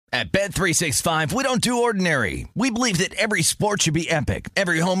At Bet365, we don't do ordinary. We believe that every sport should be epic.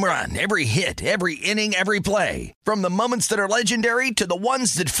 Every home run, every hit, every inning, every play. From the moments that are legendary to the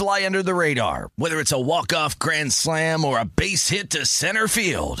ones that fly under the radar. Whether it's a walk-off grand slam or a base hit to center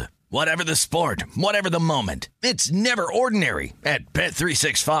field. Whatever the sport, whatever the moment. It's never ordinary at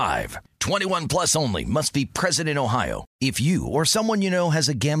Bet365. 21 plus only. Must be present in Ohio. If you or someone you know has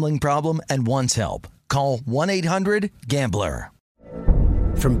a gambling problem and wants help, call 1-800-GAMBLER.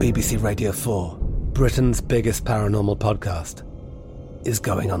 From BBC Radio 4, Britain's biggest paranormal podcast is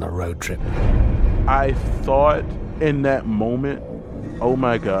going on a road trip. I thought in that moment, oh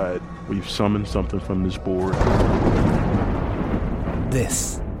my God, we've summoned something from this board.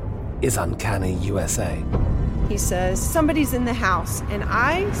 This is Uncanny USA. He says, somebody's in the house, and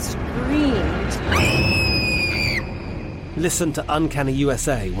I screamed. Listen to Uncanny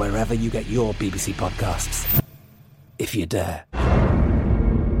USA wherever you get your BBC podcasts, if you dare.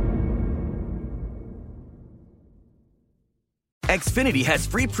 Xfinity has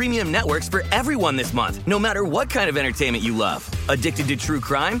free premium networks for everyone this month, no matter what kind of entertainment you love. Addicted to true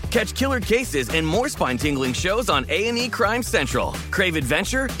crime? Catch killer cases and more spine-tingling shows on A&E Crime Central. Crave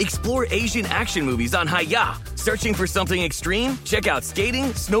adventure? Explore Asian action movies on Hi-YAH. Searching for something extreme? Check out skating,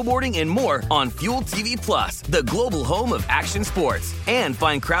 snowboarding, and more on Fuel TV Plus, the global home of action sports. And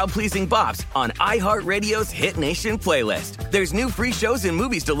find crowd-pleasing bops on iHeartRadio's Hit Nation playlist. There's new free shows and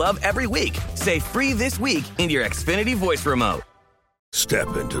movies to love every week. Say free this week in your Xfinity voice remote.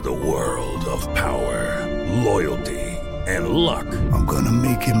 Step into the world of power, loyalty, and luck. I'm gonna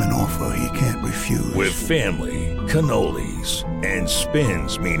make him an offer he can't refuse. With family, cannolis, and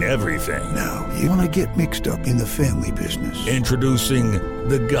spins mean everything. Now, you wanna get mixed up in the family business. Introducing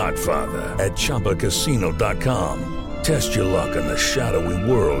The Godfather at ChumbaCasino.com. Test your luck in the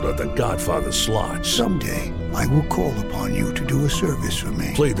shadowy world of The Godfather slot. Someday, I will call upon you to do a service for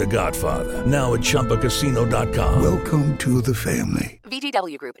me. Play The Godfather, now at ChumbaCasino.com. Welcome to the family.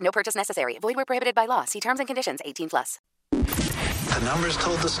 VGW Group. No purchase necessary. Void where prohibited by law. See terms and conditions. 18 plus. The numbers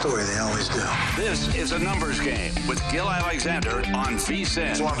told the story. They always do. This is a numbers game with Gil Alexander on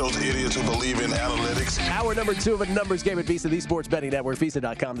VSiN. It's one of those idiots who believe in analytics. Hour number 2 of a numbers game at VSiN, the Sports Betting Network,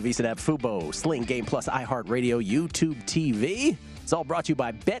 VSiN.com, the VSiN app, Fubo, Sling Game Plus, iHeartRadio, YouTube TV. It's all brought to you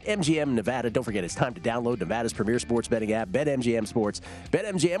by BetMGM Nevada. Don't forget, it's time to download Nevada's premier sports betting app, BetMGM Sports.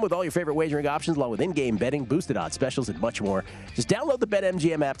 BetMGM with all your favorite wagering options, along with in-game betting, boosted odds specials, and much more. Just download the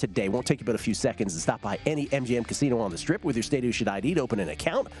BetMGM app today. Won't take you but a few seconds to stop by any MGM casino on the Strip with your state-issued ID to open an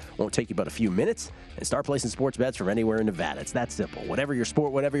account. Won't take you but a few minutes. And start placing sports bets from anywhere in Nevada. It's that simple. Whatever your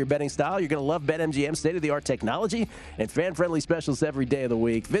sport, whatever your betting style, you're going to love BetMGM's state-of-the-art technology and fan-friendly specials every day of the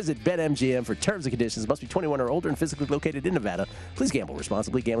week. Visit BetMGM for terms and conditions. Must be 21 or older and physically located in Nevada. Please gamble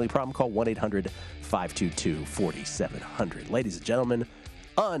responsibly. Gambling problem? Call 1-800-522-4700. Ladies and gentlemen,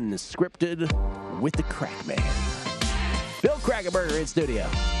 Unscripted with the Crack Man. Bill Krackomberger in studio.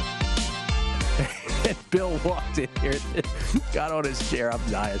 And Bill walked in here, got on his chair. I'm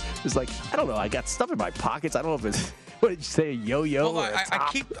dying. It's like, I don't know. I got stuff in my pockets. I don't know if it's, what did you say, a yo-yo? Well, or a top? I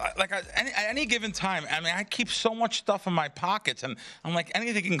keep, like, at any given time, I mean, I keep so much stuff in my pockets, and I'm like,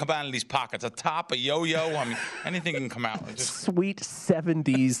 anything can come out of these pockets. A top, a yo-yo, I mean, anything can come out. Just... Sweet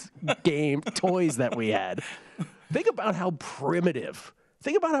 70s game toys that we had. Think about how primitive.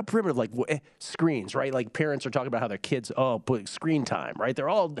 Like screens, right? Like parents are talking about how their kids, put screen time, right? They're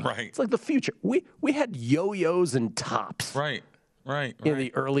all, right. It's like the future. We had yo-yos and tops. Right. In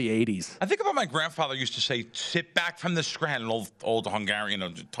the early 80s. I think about my grandfather used to say, sit back from the screen, an old Hungarian,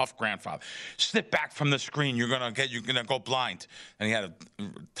 tough grandfather. Sit back from the screen, you're gonna go blind. And he had a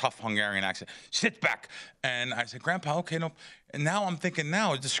tough Hungarian accent. Sit back. And I said, Grandpa, okay, no. And now I'm thinking,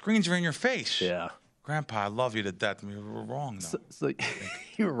 the screens are in your face. Yeah. Grandpa, I love you to death. I mean, we were wrong, though. So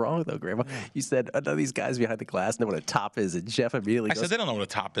you were wrong, though, Grandma. You said, none of these guys behind the glass know what a top is, and Jeff immediately goes, I said, they don't know what a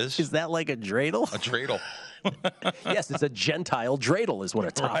top is. Is that like a dreidel? A dreidel. Yes, it's a Gentile dreidel is what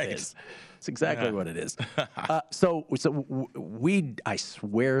a top is. It's exactly what it is. I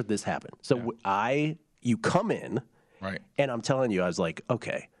swear this happened. So you come in, right? And I'm telling you, I was like,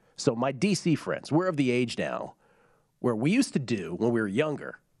 okay. So my DC friends, we're of the age now where we used to do when we were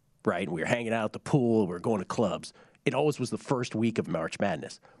younger, right? We were hanging out at the pool, we were going to clubs. It always was the first week of March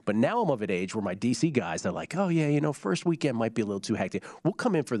Madness. But now I'm of an age where my DC guys are like, oh, yeah, first weekend might be a little too hectic. We'll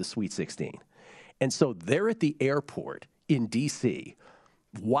come in for the Sweet 16. And so they're at the airport in D.C.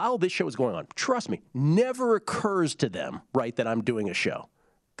 while this show is going on. Trust me, never occurs to them, right, that I'm doing a show.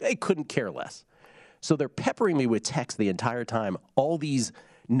 They couldn't care less. So they're peppering me with texts the entire time, all these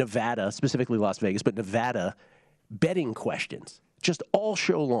Nevada, specifically Las Vegas, but Nevada betting questions, just all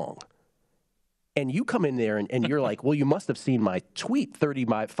show long. And you come in there and you're like, well, you must have seen my tweet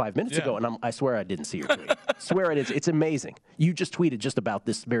 35 minutes ago. And I swear I didn't see your tweet. Swear it is. It's amazing. You just tweeted just about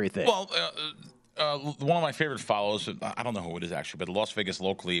this very thing. Well, one of my favorite follows, I don't know who it is actually, but Las Vegas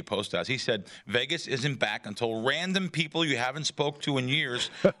locally posted as he said, Vegas isn't back until random people you haven't spoke to in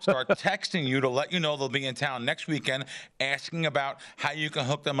years start texting you to let you know they'll be in town next weekend asking about how you can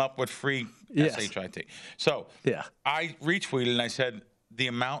hook them up with free SHIT. So I retweeted and I said, the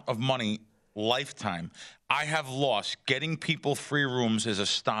amount of money lifetime I have lost getting people free rooms is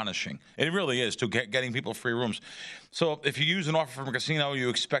astonishing. It really is, to getting people free rooms. So if you use an offer from a casino, you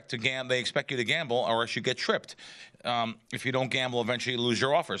expect to they expect you to gamble, or else you get tripped. If you don't gamble, eventually you lose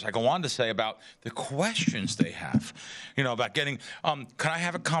your offers. I go on to say about the questions they have, about getting, can I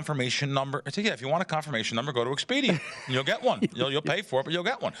have a confirmation number? I said, yeah, if you want a confirmation number, go to Expedia. You'll get one. You'll pay for it, but you'll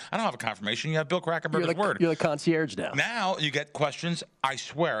get one. I don't have a confirmation. You have Bill Krackomberger's word. You're the concierge now. Now you get questions, I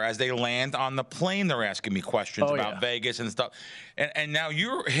swear, as they land on the plane, they're asking me questions about Vegas and stuff. And now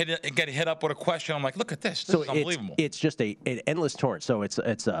you're getting hit up with a question. I'm like, look at this. This is unbelievable. It's just an endless torrent. So it's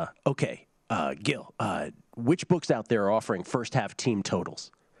okay, Gil, which books out there are offering first half team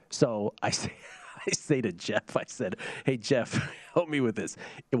totals? So I say to Jeff, I said, hey, Jeff, help me with this.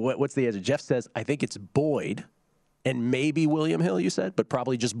 What's the answer? Jeff says, I think it's Boyd and maybe William Hill, you said, but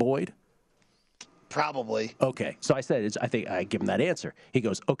probably just Boyd. Probably. Okay. So I said, I think I give him that answer. He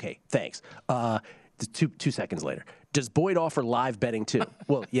goes, okay, thanks. 2 seconds later, does Boyd offer live betting too?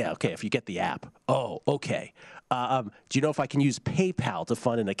 Well, yeah, okay, if you get the app. Oh, okay. Do you know if I can use PayPal to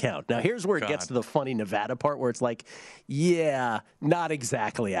fund an account? Now, here's where it gets to the funny Nevada part where it's like, yeah, not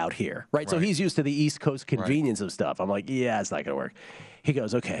exactly out here, right? So he's used to the East Coast convenience of stuff. I'm like, yeah, it's not going to work. He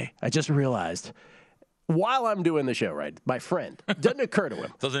goes, okay, I just realized while I'm doing the show, right, my friend, doesn't occur to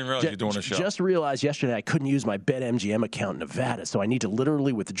him. Doesn't even realize you're doing a show. Just realized yesterday I couldn't use my BetMGM account in Nevada, so I need to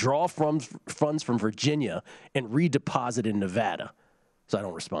literally withdraw funds from Virginia and redeposit in Nevada. So I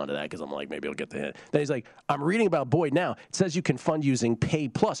don't respond to that because I'm like, maybe I'll get the hint. Then he's like, I'm reading about Boyd now. It says you can fund using Pay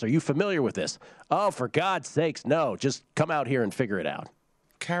Plus. Are you familiar with this? Oh, for God's sakes, no. Just come out here and figure it out.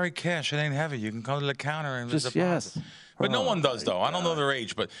 Carry cash. It ain't heavy. You can go to the counter and just deposit. Yes. But no one does, though. I don't know their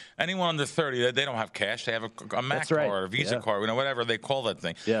age, but anyone under 30, they don't have cash. They have a Mac card, a Visa card, whatever they call that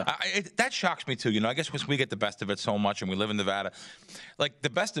thing. Yeah. That shocks me, too. I guess we get the best of it so much, and we live in Nevada. Like,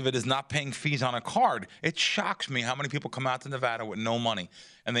 the best of it is not paying fees on a card. It shocks me how many people come out to Nevada with no money,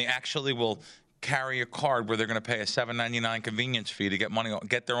 and they actually will carry a card where they're going to pay a $7.99 convenience fee to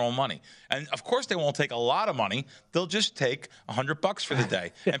get their own money. And of course they won't take a lot of money. They'll just take $100 for the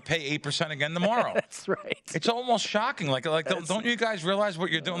day and pay 8% again tomorrow. That's right. It's almost shocking. Like don't you guys realize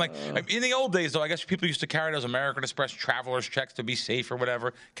what you're doing? Like in the old days, though, I guess people used to carry those American Express traveler's checks to be safe or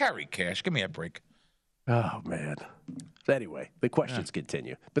whatever. Carry cash. Give me a break. Oh man. Anyway, the questions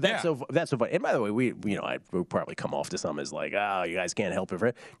continue, but that's so funny. And by the way, we probably come off to some as like, oh, you guys can't help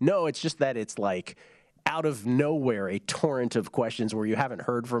it. No, it's just that it's like out of nowhere a torrent of questions where you haven't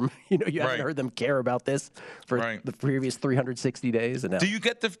heard from, haven't heard them care about this for the previous 360 days. And now. Do you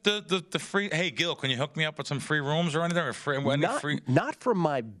get the free? Hey, Gil, can you hook me up with some free rooms or anything? Or free? Not for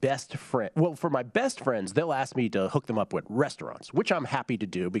my best friend. Well, for my best friends, they'll ask me to hook them up with restaurants, which I'm happy to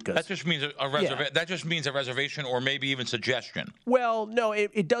do because that just means a reservation. That just means a reservation or maybe even suggestion. Well, no,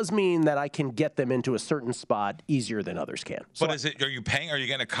 it does mean that I can get them into a certain spot easier than others can. So but are you paying? Are you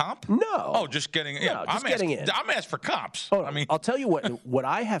getting a comp? No. Oh, just getting. Yeah, no, getting in. I'm asked for comps. Oh, I'll tell you what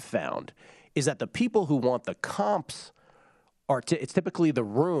I have found is that the people who want the comps it's typically the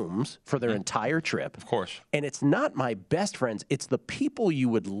rooms for their entire trip. Of course. And it's not my best friends. It's the people you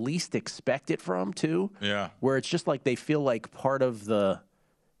would least expect it from, too. Yeah. Where it's just like they feel like part of the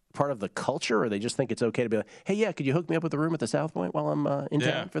culture, or they just think it's okay to be like, hey, yeah, could you hook me up with a room at the South Point while I'm in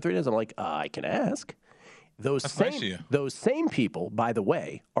town for 3 days? I'm like, I can ask. Those same people, by the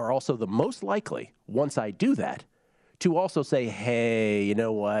way, are also the most likely, once I do that, to also say, hey, you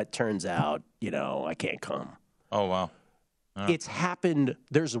know what? Turns out, I can't come. Oh, wow. It's happened.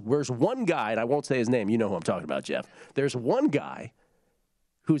 There's one guy, and I won't say his name. You know who I'm talking about, Jeff. There's one guy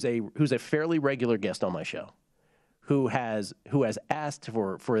who's a fairly regular guest on my show who has asked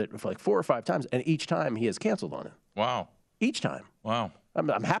for it for like 4 or 5 times, and each time he has canceled on it. Wow. Each time. Wow.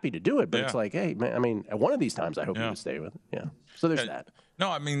 I'm happy to do it, but it's like, hey, man, I mean, at one of these times, I hope you would stay with it. Yeah. So there's that. No,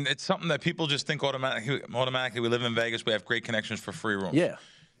 I mean, it's something that people just think automatically. We live in Vegas. We have great connections for free rooms. Yeah.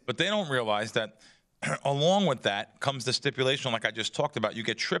 But they don't realize that along with that comes the stipulation, like I just talked about. You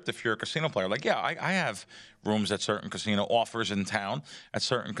get tripped if you're a casino player. Like, yeah, I have rooms at certain casino offers in town at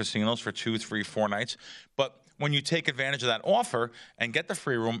certain casinos for 2, 3, 4 nights. But when you take advantage of that offer and get the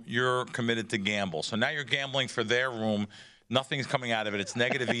free room, you're committed to gamble. So now you're gambling for their room, Nothing's coming out of it. It's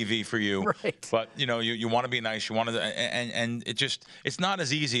negative EV for you. Right. But, you want to be nice. You want to, and it's not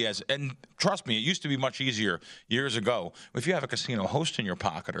as easy as, and trust me, it used to be much easier years ago. If you have a casino host in your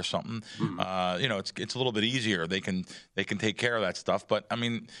pocket or something, it's a little bit easier. They can take care of that stuff. But, I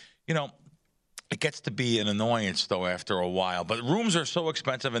mean, it gets to be an annoyance, though, after a while. But rooms are so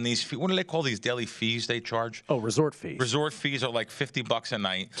expensive, and these what do they call these daily fees they charge? Oh, resort fees. Resort fees are like $50 a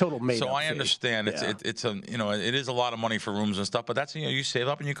night. Total made-up So I fee. understand it is a lot of money for rooms and stuff. But that's you save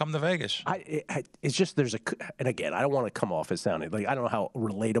up and you come to Vegas. It's just and again, I don't want to come off as sounding like I don't know how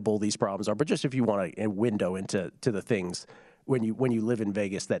relatable these problems are, but just if you want a window into the things when you live in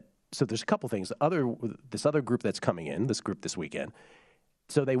Vegas, so there's a couple things. This other group that's coming in, this group this weekend.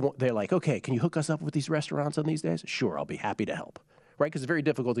 So they're like, okay, can you hook us up with these restaurants on these days? Sure, I'll be happy to help, right? Because it's very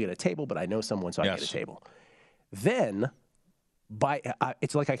difficult to get a table, but I know someone, so I get a table. Then,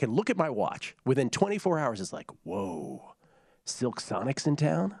 it's like I can look at my watch. Within 24 hours, it's like, whoa, Silk Sonic's in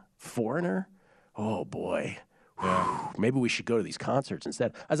town? Foreigner? Oh, boy. Yeah. Maybe we should go to these concerts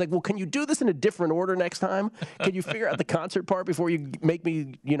instead. I was like, well, can you do this in a different order next time? Can you figure out the concert part before you make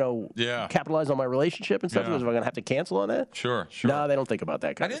me, capitalize on my relationship and stuff? Because am I going to have to cancel on that? Sure. No, they don't think about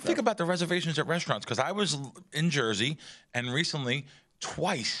that kind of stuff. I didn't think about the reservations at restaurants because I was in Jersey and recently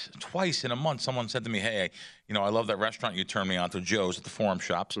twice in a month, someone said to me, hey, I love that restaurant you turned me on to, Joe's at the Forum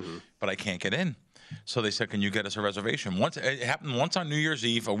Shops, but I can't get in. So they said, can you get us a reservation? It happened once on New Year's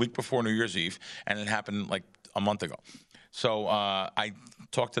Eve, a week before New Year's Eve, and it happened like a month ago. So I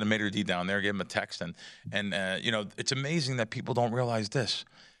talked to the maitre d' down there, gave him a text, and it's amazing that people don't realize this.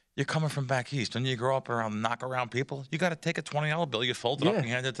 You're coming from back east. When you grow up around knock-around people, you got to take a $20 bill, you fold it up, and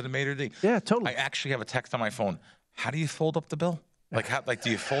you hand it to the maitre d'. Yeah, totally. I actually have a text on my phone. How do you fold up the bill? Do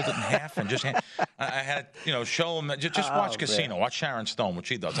you fold it in half and just hand? I had, show them, just watch Casino, watch Sharon Stone, what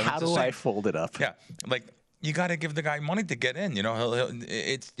she does. How do I fold it up? Yeah, you got to give the guy money to get in.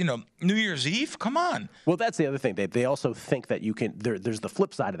 It's New Year's Eve. Come on. Well, that's the other thing. They also think that you can. There's the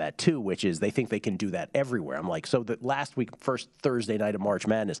flip side of that too, which is they think they can do that everywhere. I'm like, so that last week, first Thursday night of March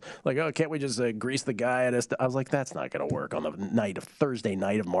Madness, like, oh, can't we just grease the guy at us? I was like, that's not going to work on the Thursday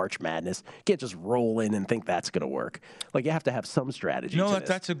night of March Madness. You can't just roll in and think that's going to work. Like, you have to have some strategy.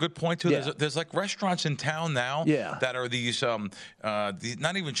 That's a good point too. Yeah. There's like restaurants in town now that are these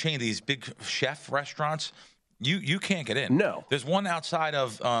not even chain, these big chef restaurants. You can't get in. No. There's one outside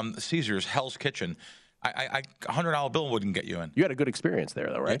of Caesar's, Hell's Kitchen. A $100 bill wouldn't get you in. You had a good experience there,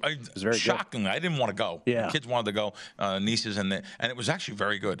 though, right? It was very shockingly, good. I didn't want to go. Yeah. The kids wanted to go, nieces, and it was actually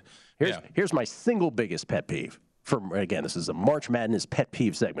very good. Here's my single biggest pet peeve. Again, this is a March Madness pet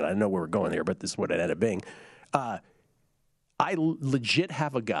peeve segment. I didn't know where we're going there, but this is what it ended up being. I legit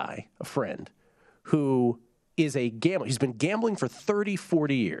have a friend, who is a gambler. He's been gambling for 30,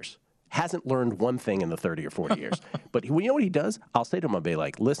 40 years. Hasn't learned one thing in the 30 or 40 years. But you know what he does? I'll say to him, I'll be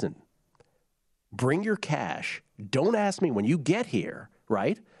like, listen, bring your cash. Don't ask me when you get here,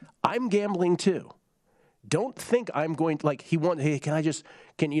 right? I'm gambling too. Don't think I'm going to, hey,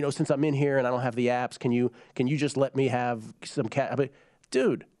 since I'm in here and I don't have the apps, can you just let me have some cash?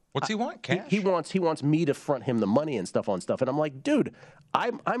 Dude. What's he want? Cash? He wants me to front him the money and stuff on stuff. And I'm like, dude,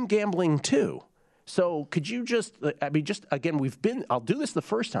 I'm gambling too. So could you again, I'll do this the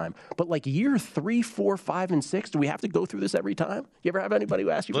first time, but year 3, 4, 5, and 6, do we have to go through this every time? You ever have anybody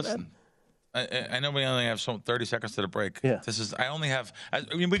who asks you for that? I know we only have 30 seconds to the break. Yeah.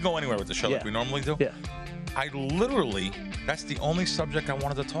 We go anywhere with the show like we normally do. Yeah. That's the only subject I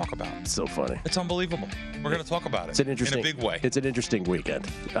wanted to talk about. It's so funny. It's unbelievable. We're going to talk about it in a big way. It's an interesting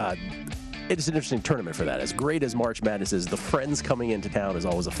weekend. It's an interesting tournament for that. As great as March Madness is, the friends coming into town is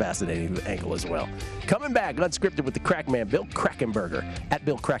always a fascinating angle as well. Coming back, Unscripted with the Crackman, Bill Krackomberger, at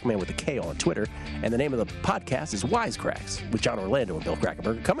Bill Crackman with a K on Twitter. And the name of the podcast is Wisecracks with John Orlando and Bill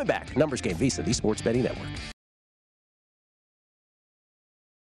Krackomberger. Coming back, Numbers Game, Visa, the Sports Betting Network.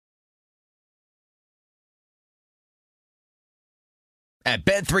 At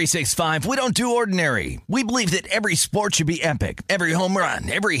Bet365, we don't do ordinary. We believe that every sport should be epic. Every home run,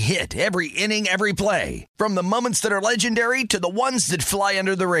 every hit, every inning, every play. From the moments that are legendary to the ones that fly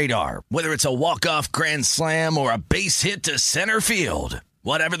under the radar. Whether it's a walk-off grand slam or a base hit to center field.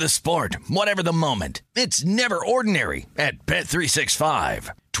 Whatever the sport, whatever the moment. It's never ordinary at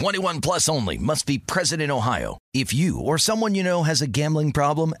Bet365. 21 plus only. Must be present in Ohio. If you or someone you know has a gambling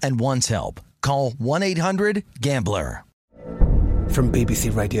problem and wants help, call 1-800-GAMBLER. From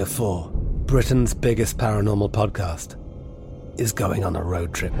BBC Radio 4, Britain's biggest paranormal podcast is going on a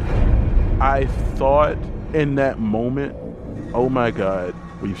road trip. I thought in that moment, oh my God,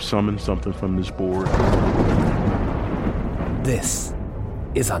 we've summoned something from this board. This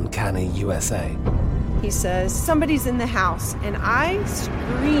is Uncanny USA. He says, somebody's in the house, and I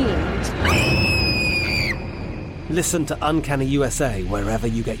screamed. Listen to Uncanny USA wherever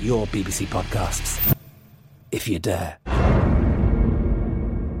you get your BBC podcasts, if you dare.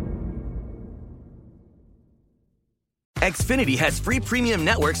 Xfinity has free premium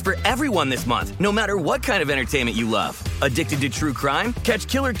networks for everyone this month, no matter what kind of entertainment you love. Addicted to true crime? Catch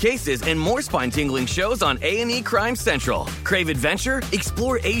killer cases and more spine-tingling shows on A&E Crime Central. Crave adventure?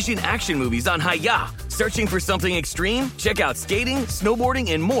 Explore Asian action movies on Hi-YAH. Searching for something extreme? Check out skating,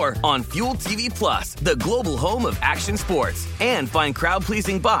 snowboarding, and more on Fuel TV Plus, the global home of action sports. And find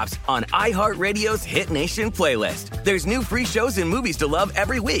crowd-pleasing bops on iHeartRadio's Hit Nation playlist. There's new free shows and movies to love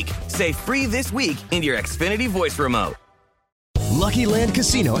every week. Say free this week in your Xfinity voice remote. Lucky Land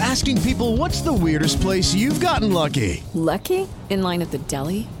Casino, asking people, what's the weirdest place you've gotten lucky? Lucky? In line at the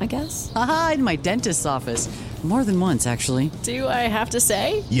deli, I guess? Aha, in my dentist's office. More than once, actually. Do I have to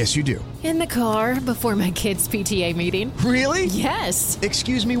say? Yes, you do. In the car before my kids' PTA meeting. Really? Yes.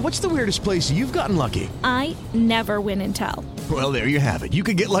 Excuse me, what's the weirdest place you've gotten lucky? I never win and tell. Well, there you have it. You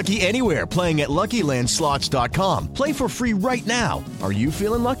can get lucky anywhere, playing at LuckyLandSlots.com. Play for free right now. Are you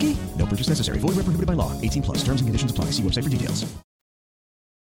feeling lucky? No purchase necessary. Void where prohibited by law. 18 plus. Terms and conditions apply. See website for details.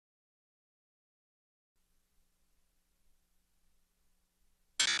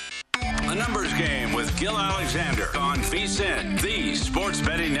 The Numbers Game with Gil Alexander on VSiN, the Sports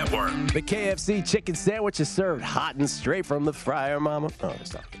Betting Network. The KFC chicken sandwich is served hot and straight from the fryer, mama. Oh,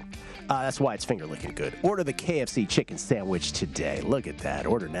 that's not good. That's why it's finger licking good. Order the KFC chicken sandwich today. Look at that.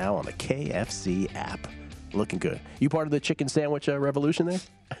 Order now on the KFC app. Looking good. You part of the chicken sandwich revolution there?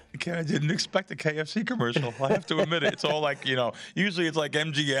 I didn't expect a KFC commercial. I have to admit it. It's all like, usually it's like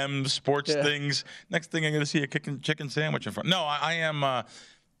MGM, sports things. Next thing I'm going to see a chicken sandwich in front. No, I am...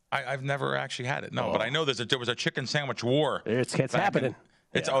 I've never actually had it. No, but I know there was a chicken sandwich war. It's happening.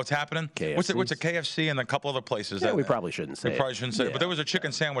 It's happening? KFC's. What's a KFC and a couple other places? Yeah, we probably shouldn't say it. But there was a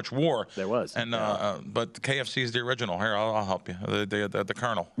chicken sandwich war. There was. And but KFC is the original. Here, I'll help you. The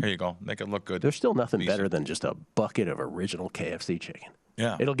Colonel. Here you go. Make it look good. There's still nothing better than just a bucket of original KFC chicken.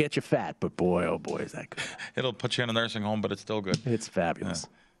 Yeah. It'll get you fat, but boy, oh boy, is that good. It'll put you in a nursing home, but it's still good. It's fabulous.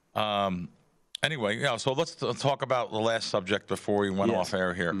 Yeah. Anyway, so let's talk about the last subject before we went off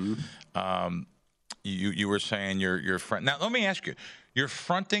air here. Mm-hmm. You were saying your friend. Now, let me ask you. You're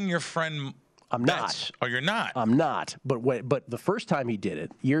fronting your friend. I'm not. Oh, you're not? I'm not. But the first time he did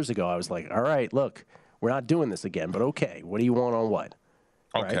it, years ago, I was like, all right, look, we're not doing this again, but okay, what do you want on what?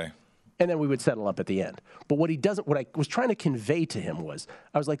 Okay. Right? And then we would settle up at the end. But what I was trying to convey to him was,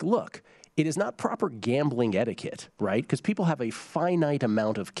 I was like, look, it is not proper gambling etiquette, right? Because people have a finite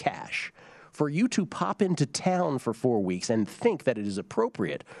amount of cash. For you to pop into town for 4 weeks and think that it is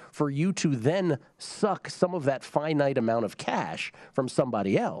appropriate for you to then suck some of that finite amount of cash from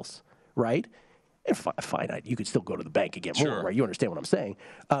somebody else, right? And finite, you could still go to the bank and get more, right? You understand what I'm saying?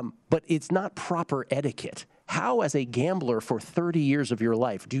 But it's not proper etiquette. How, as a gambler for 30 years of your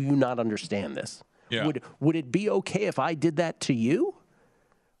life, do you not understand this? Yeah. Would it be okay if I did that to you?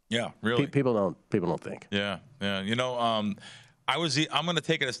 Yeah, really. People don't think. Yeah. I'm going to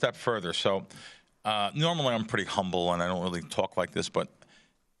take it a step further. So normally I'm pretty humble and I don't really talk like this, but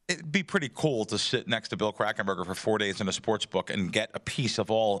it'd be pretty cool to sit next to Bill Krackomberger for 4 days in a sports book and get a piece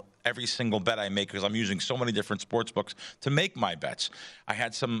of every single bet I make because I'm using so many different sports books to make my bets. I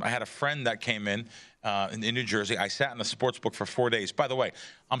had a friend that came in New Jersey. I sat in the sports book for 4 days. By the way,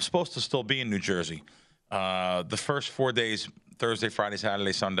 I'm supposed to still be in New Jersey. The first 4 days, Thursday, Friday,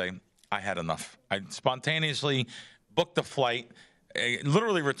 Saturday, Sunday, I had enough. I spontaneously booked a flight,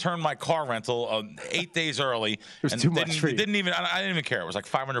 literally returned my car rental 8 days early. It was too much for you. I didn't even care. It was like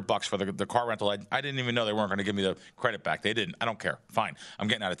 $500 for the car rental. I didn't even know they weren't going to give me the credit back. They didn't. I don't care. Fine. I'm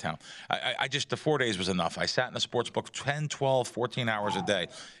getting out of town. The 4 days was enough. I sat in a sports book 10, 12, 14 hours a day.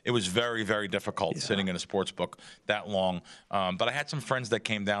 It was very, very difficult sitting in a sports book that long. But I had some friends that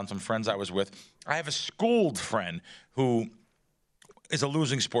came down, some friends I was with. I have a schooled friend who is a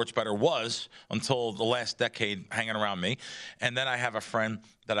losing sports bettor, was until the last decade hanging around me. And then I have a friend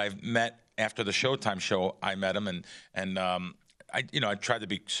that I've met after the Showtime show. I met him and I tried to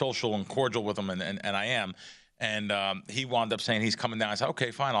be social and cordial with him and I am. And he wound up saying he's coming down. I said, okay,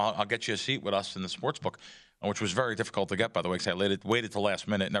 fine, I'll get you a seat with us in the sports book, which was very difficult to get, by the way, because I waited till last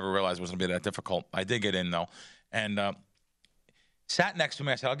minute, never realized it was going to be that difficult. I did get in, though. And sat next to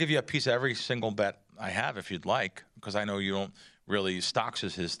me. I said, I'll give you a piece of every single bet I have if you'd like, because I know you don't really, stocks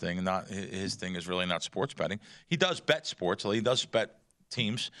is his thing. His thing is really not sports betting. He does bet sports. He does bet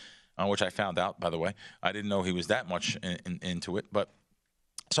teams, which I found out, by the way. I didn't know he was that much into it. But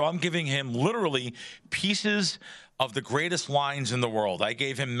So I'm giving him literally pieces of the greatest lines in the world. I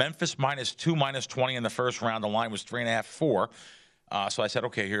gave him Memphis -2, -20 in the first round. The line was 3.5, 4. So I said,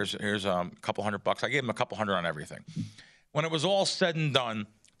 okay, here's a couple $100. I gave him a couple $100 on everything. When it was all said and done,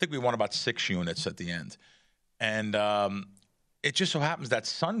 I think we won about 6 units at the end. And it just so happens that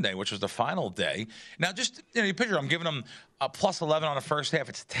Sunday, which was the final day. Now, just you picture, I'm giving him a +11 on the first half.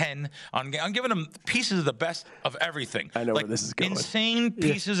 It's 10. I'm giving him pieces of the best of everything. I know where this is going. Insane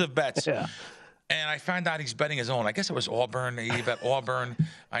pieces of bets. Yeah. And I found out he's betting his own. I guess it was Auburn. He bet Auburn.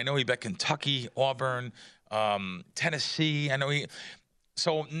 I know he bet Kentucky, Auburn, Tennessee. I know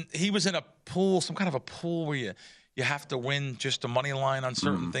So he was in a pool, some kind of a pool where you have to win just the money line on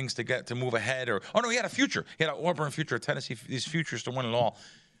certain things to move ahead. No, he had a future. He had an Auburn future, Tennessee, these futures to win it all.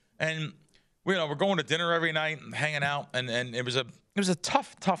 And we're going to dinner every night and hanging out, and it was a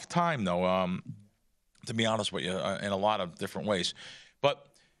tough time though, to be honest with you, in a lot of different ways. But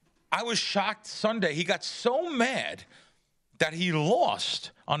I was shocked Sunday. He got so mad that he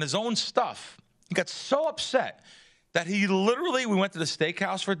lost on his own stuff. He got so upset that we went to the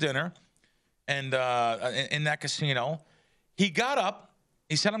steakhouse for dinner. And in that casino, he got up.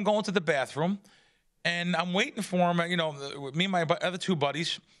 He said, I'm going to the bathroom. And I'm waiting for him, me and my other 2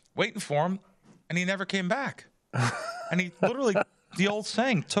 buddies, waiting for him. And he never came back. And he literally, the old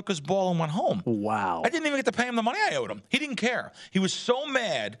saying, took his ball and went home. Wow. I didn't even get to pay him the money I owed him. He didn't care. He was so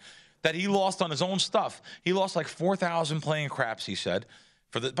mad that he lost on his own stuff. He lost like $4,000 playing craps, he said.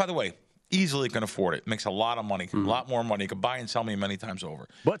 By the way, easily can afford it. Makes a lot of money, a lot more money. Could buy and sell me many times over.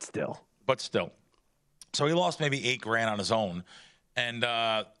 But still. So he lost maybe $8,000 on his own. And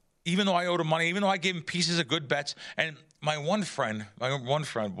even though I owed him money, even though I gave him pieces of good bets, and my one friend,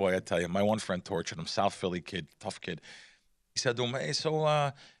 boy, I tell you, my one friend tortured him, South Philly kid, tough kid. He said to him, hey, so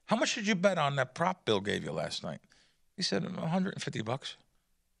how much did you bet on that prop Bill gave you last night? He said, $150.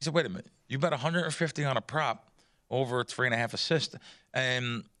 He said, wait a minute, you bet $150 on a prop over 3.5 assists,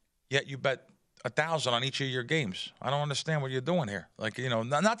 and yet you bet 1,000 on each of your games. I don't understand what you're doing here. Like,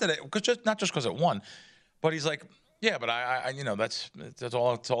 not just because it won, but he's like, yeah, but I that's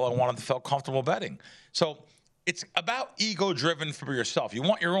all I wanted to felt comfortable betting. So it's about ego-driven for yourself. You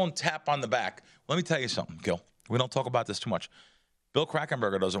want your own tap on the back. Let me tell you something, Gil. We don't talk about this too much. Bill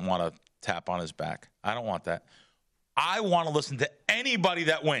Krackomberger doesn't want a tap on his back. I don't want that. I want to listen to anybody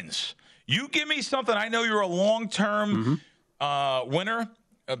that wins. You give me something. I know you're a long-term winner.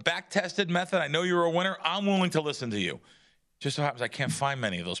 A back-tested method. I know you're a winner. I'm willing to listen to you. Just so happens I can't find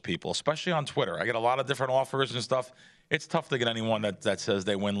many of those people, especially on Twitter. I get a lot of different offers and stuff. It's tough to get anyone that says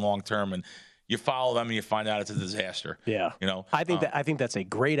they win long-term, and you follow them and you find out it's a disaster. Yeah. I think that's a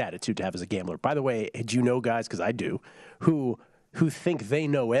great attitude to have as a gambler. By the way, do you know guys, because I do, who think they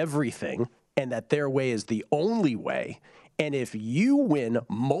know everything and that their way is the only way? And if you win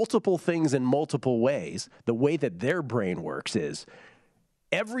multiple things in multiple ways, the way that their brain works is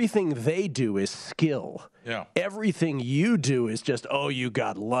everything they do is skill. Yeah. Everything you do is just, you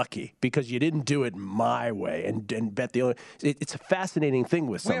got lucky because you didn't do it my way and bet the only. It's a fascinating thing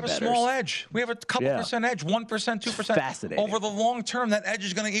with some bettors. We have a small edge. We have a couple percent edge, 1%, 2%. Fascinating. Over the long term, that edge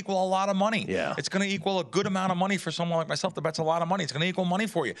is going to equal a lot of money. Yeah. It's going to equal a good amount of money for someone like myself that bets a lot of money. It's going to equal money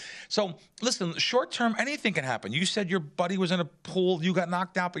for you. So, listen, short term, anything can happen. You said your buddy was in a pool, you got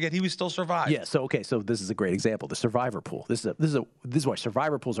knocked out, but yet he would still survive. Yeah, so this is a great example. The survivor pool. This is why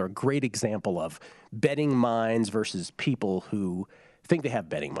survivor pools are a great example of betting minds versus people who think they have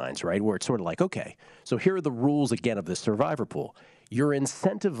betting minds, right? Where it's sort of like, okay, so here are the rules again of this survivor pool. You're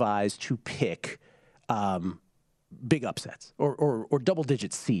incentivized to pick big upsets or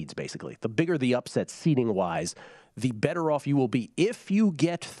double-digit seeds, basically. The bigger the upset seeding-wise, the better off you will be. If you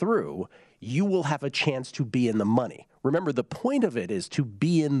get through, you will have a chance to be in the money. Remember, the point of it is to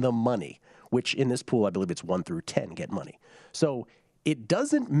be in the money, which in this pool, I believe it's 1 through 10 get money. So it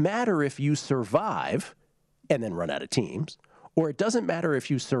doesn't matter if you survive and then run out of teams, or it doesn't matter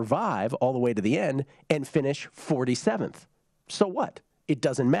if you survive all the way to the end and finish 47th. So what? It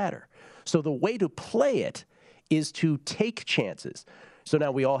doesn't matter. So the way to play it is to take chances. So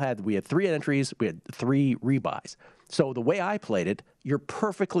now we had 3 entries, we had 3 rebuys. So the way I played it, you're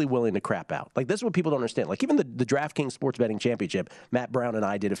perfectly willing to crap out. Like, this is what people don't understand. Like, even the DraftKings Sports Betting Championship, Matt Brown and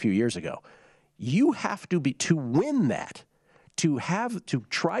I did a few years ago. You have to win that, to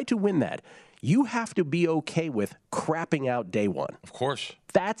try to win that, you have to be okay with crapping out day one. Of course.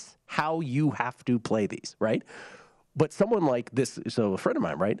 That's how you have to play these, right? But someone like this, so a friend of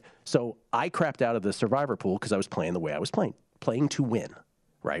mine, right? So I crapped out of the survivor pool because I was playing the way I was playing to win,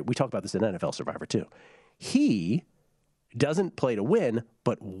 right? We talked about this in NFL Survivor too. He doesn't play to win,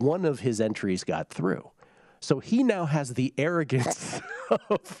 but one of his entries got through. So he now has the arrogance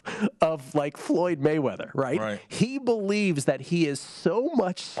of like Floyd Mayweather, right? He believes that he is so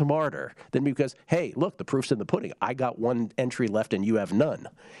much smarter than me because, hey, look, the proof's in the pudding. I got one entry left and you have none.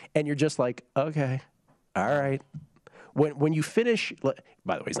 And you're just like, okay, all right. When you finish,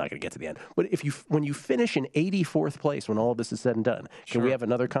 by the way, he's not going to get to the end, but when you finish in 84th place when all of this is said and done, can we have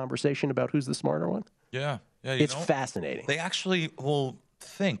another conversation about who's the smarter one? Yeah. It's fascinating. They actually will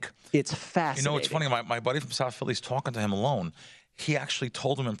think. It's fascinating. You know, it's funny. My buddy from South Philly's talking to him alone. He actually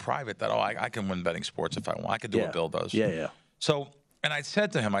told him in private that, I can win betting sports if I want. I could do what Bill does. Yeah. So, and I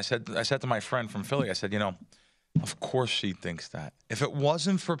said to him, I said to my friend from Philly, I said, of course she thinks that. If it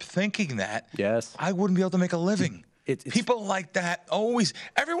wasn't for thinking that, I wouldn't be able to make a living. People like that always,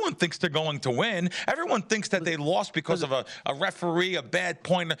 everyone thinks they're going to win. Everyone thinks that they lost because of a referee, a bad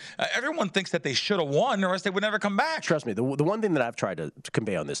point. Everyone thinks that they should have won or else they would never come back. Trust me, the one thing that I've tried to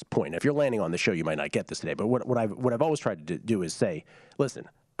convey on this point, if you're landing on the show, you might not get this today, but what I've always tried to do is say, listen,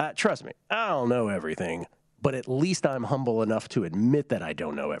 trust me, I don't know everything, but at least I'm humble enough to admit that I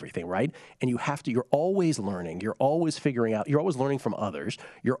don't know everything, right? And you're always learning. You're always figuring out. You're always learning from others.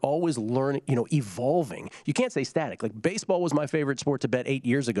 You're always learning, evolving. You can't say static. Like baseball was my favorite sport to bet 8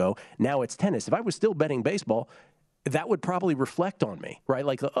 years ago. Now it's tennis. If I was still betting baseball, that would probably reflect on me, right?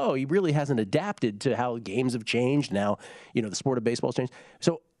 Like, he really hasn't adapted to how games have changed. Now, the sport of baseball has changed.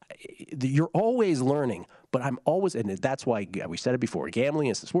 So you're always learning, but I'm always, and that's why we said it before, gambling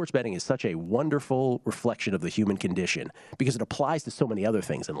and sports betting is such a wonderful reflection of the human condition because it applies to so many other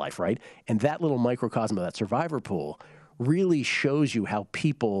things in life, right? And that little microcosm of that survivor pool really shows you how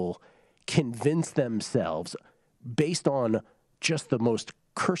people convince themselves based on just the most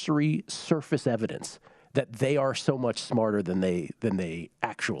cursory surface evidence that they are so much smarter than they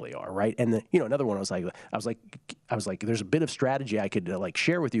actually are, right? And another one, I was like, there's a bit of strategy I could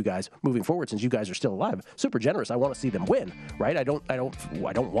share with you guys moving forward since you guys are still alive. Super generous. I want to see them win, right? I don't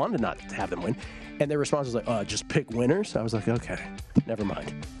want to not have them win. And their response was like, just pick winners. I was like, okay, never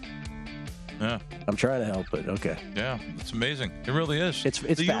mind. Yeah, I'm trying to help, but okay. Yeah, it's amazing. It really is. It's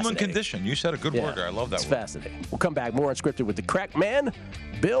the human condition. You said a good word there. I love that word. It's fascinating. We'll come back more unscripted with the crack man,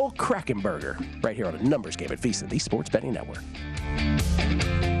 Bill Krackomberger, right here on a numbers game at VSiN, the Sports Betting Network.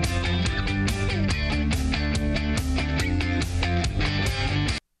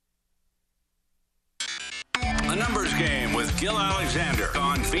 A numbers game with Gil Alexander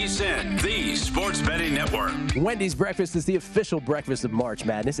on VSiN, the Sports Betting Network. Wendy's breakfast is the official breakfast of March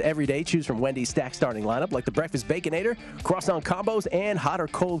Madness. Every day, choose from Wendy's stacked starting lineup like the Breakfast Baconator, croissant combos, and hot or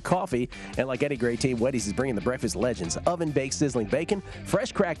cold coffee. And like any great team, Wendy's is bringing the breakfast legends: oven-baked sizzling bacon,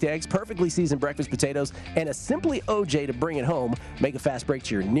 fresh cracked eggs, perfectly seasoned breakfast potatoes, and a Simply OJ to bring it home. Make a fast break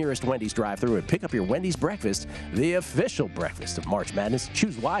to your nearest Wendy's drive-thru and pick up your Wendy's breakfast, the official breakfast of March Madness.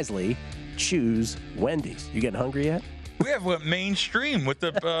 Choose wisely. Choose Wendy's. You getting hungry yet? We have mainstream with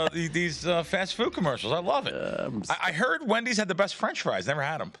these fast food commercials. I love it. I heard Wendy's had the best French fries. Never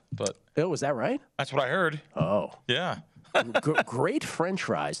had them, but was that right? That's what I heard. Oh, yeah. Great French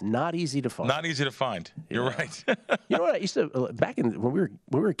fries, not easy to find. Not easy to find. You're right. You know what? I used to back in when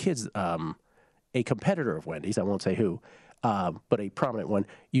we were kids. A competitor of Wendy's, I won't say who, but a prominent one,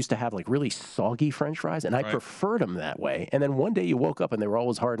 used to have really soggy French fries, and I preferred them that way. And then one day you woke up and they were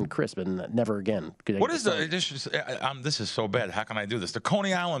always hard and crisp, and never again. What is this is so bad. How can I do this? The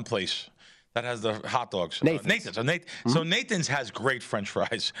Coney Island place that has the hot dogs. Nathan's. So Nathan's has great French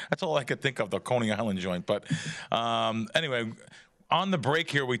fries. That's all I could think of, the Coney Island joint. But anyway, on the break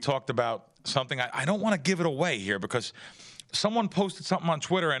here, we talked about something. I don't want to give it away here because someone posted something on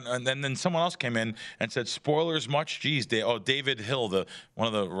Twitter, and then someone else came in and said, spoilers much? Geez, David Hill, one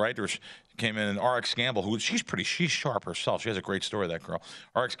of the writers, came in, and RX Gamble, she's sharp herself. She has a great story, that girl.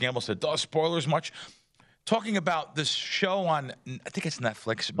 RX Gamble said, spoilers much? Talking about this show on, I think it's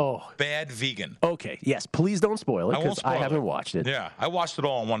Netflix, Bad Vegan. Okay, yes, please don't spoil it, because I haven't watched it. Yeah, I watched it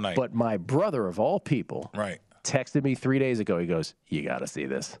all in one night. But my brother, of all people, texted me 3 days ago. He goes, you got to see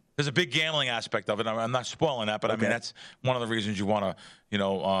this. There's a big gambling aspect of it. I'm not spoiling that, but I mean, that's one of the reasons you want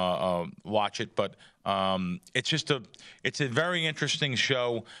to, watch it. But it's a very interesting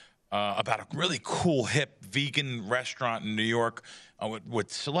show about a really cool, hip vegan restaurant in New York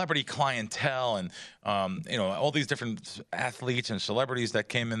with celebrity clientele and, all these different athletes and celebrities that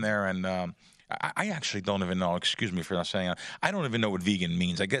came in there. And I actually don't even know. Excuse me for not saying that. I don't even know what vegan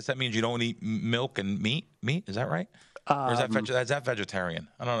means. I guess that means you don't eat milk and meat. Is that right? Or is that vegetarian?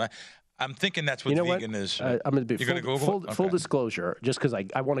 I don't know. I'm thinking that's what vegan is. I'm going to be full disclosure, just because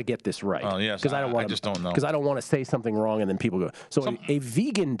I want to get this right. Oh yes, because I just don't know. Because I don't want to say something wrong and then people go. So a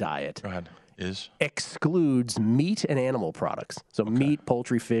vegan diet excludes meat and animal products. So meat,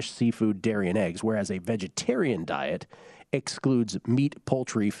 poultry, fish, seafood, dairy, and eggs, whereas a vegetarian diet excludes meat,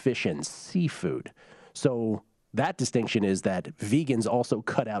 poultry, fish, and seafood. So that distinction is that vegans also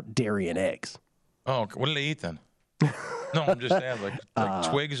cut out dairy and eggs. Oh, what do they eat then? No, I'm just saying, like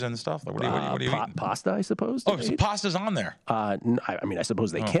twigs and stuff. Like, what are you eating? Pasta, I suppose. Oh, so pasta's on there. I mean, I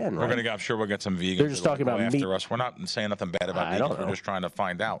suppose they can. We're right? I'm sure we'll get some vegans. They're just talking about after meat. us. We're not saying nothing bad about vegans. We're just trying to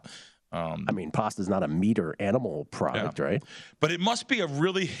find out. I mean, pasta's not a meat or animal product, right? But it must be a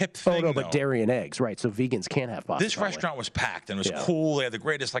really hip thing. Oh, no, but dairy and eggs, right? So vegans can't have pasta. This restaurant was packed and it was cool. They had the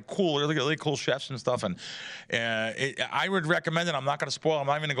greatest, really cool chefs and stuff. And I would recommend it. I'm not going to spoil. I'm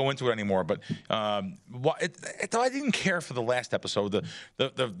not even going to go into it anymore. But I didn't care for the last episode.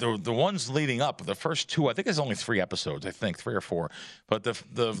 The ones leading up, the first two, I think there's only 3 episodes. I think 3 or 4. But the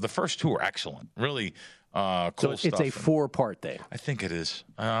first 2 are excellent. Really. Cool so it's a 4-part thing. I think it is.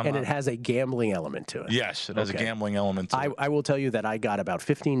 And it has a gambling element to it. Yes, it has a gambling element to it. I will tell you that I got about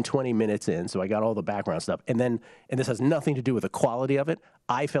 15, 20 minutes in, so I got all the background stuff. And this has nothing to do with the quality of it.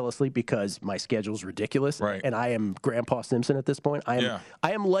 I fell asleep because my schedule's ridiculous. Right. And I am Grandpa Simpson at this point. I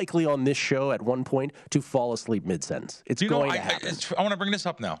am likely on this show at one point to fall asleep mid-sentence. It's going to happen. I want to bring this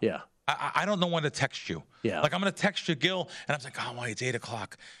up now. Yeah. I don't know when to text you. Yeah. Like, I'm going to text you, Gil, and I was like, oh, wait, it's 8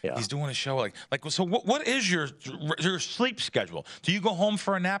 o'clock. Yeah. He's doing a show. Like, so what is your sleep schedule? Do you go home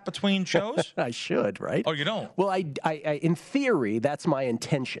for a nap between shows? I should, right? Oh, you don't? Well, I in theory, that's my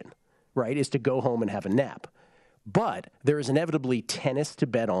intention, right, is to go home and have a nap. But there is inevitably tennis to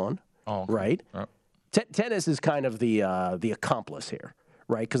bet on, right? Tennis is kind of the accomplice here.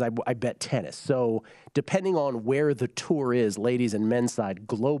 Right, because I bet tennis. So depending on where the tour is, ladies and men's side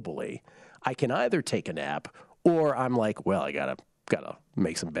globally, I can either take a nap or I'm like, well, I gotta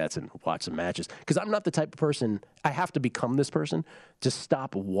make some bets and watch some matches. Because I'm not the type of person, I have to become this person to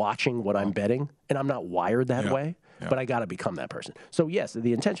stop watching what I'm betting, and I'm not wired that way. Yeah. But I got to become that person. So yes,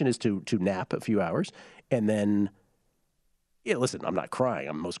 the intention is to nap a few hours, and then. Yeah, listen, I'm not crying.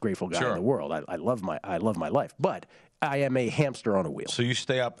 I'm the most grateful guy in the world. I love my life, but I am a hamster on a wheel. So you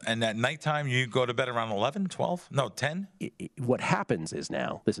stay up, and at nighttime you go to bed around 11, 12? No, 10? What happens is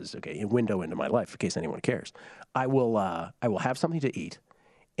now, this is a window into my life in case anyone cares. I will have something to eat,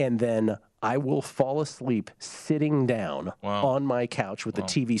 and then I will fall asleep sitting down on my couch with the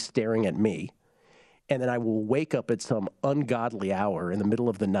TV staring at me, and then I will wake up at some ungodly hour in the middle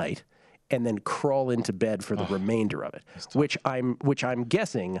of the night and then crawl into bed for the remainder of it, which I'm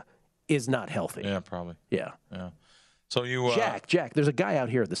guessing is not healthy. Yeah, probably. Yeah. So you Jack, there's a guy out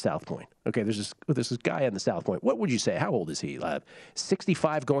here at the South Point. Okay, there's this guy in the South Point. What would you say? How old is he?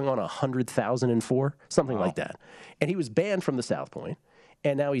 65 going on 100,004, something like that. And he was banned from the South Point,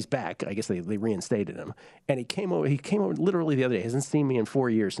 and now he's back. I guess they reinstated him. And he came over literally the other day. He hasn't seen me in 4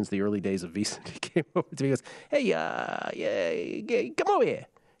 years since the early days of VSiN. He came over to me and goes, "Hey, come over here.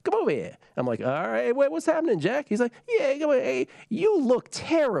 Come over here." I'm like, all right, what's happening, Jack? He's like, yeah, come on. Hey, you look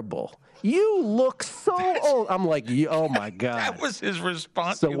terrible. You look so old. I'm like, oh my God. That was his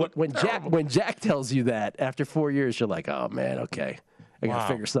response. So when Jack tells you that after 4 years, you're like, oh man, okay. I got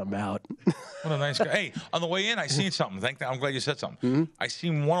to figure something out. What a nice guy. Hey, on the way in, I seen something. I'm glad you said something. Mm-hmm. I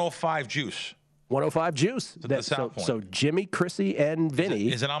seen 105 Juice. 105 Juice. The South Point. So Jimmy, Chrissy, and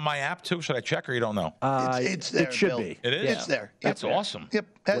Vinny. Is it on my app too? Should I check or you don't know? It's there. It should Bill. be. It is? It's there. That's awesome. Yep.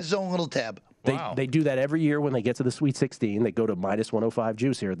 Has its own little tab. They do that every year when they get to the Sweet 16. They go to minus 105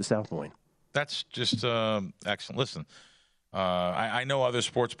 Juice here at the South Point. That's just excellent. Listen, I know other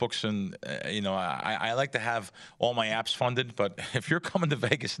sports books, and I like to have all my apps funded. But if you're coming to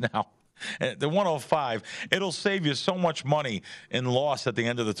Vegas now, the 105, it'll save you so much money in loss at the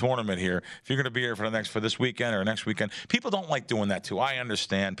end of the tournament here. If you're going to be here for this weekend or next weekend, people don't like doing that too. I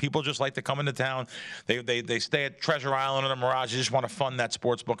understand. People just like to come into town. They stay at Treasure Island or the Mirage. They just want to fund that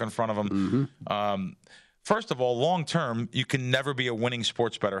sports book in front of them. Mm-hmm. First of all, long term, you can never be a winning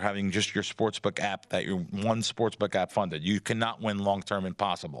sports bettor having just your sportsbook app, that your one sportsbook app funded. You cannot win long term,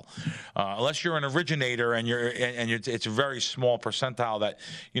 impossible, unless you're an originator and it's a very small percentile that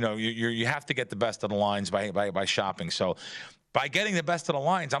you have to get the best of the lines by shopping. So by getting the best of the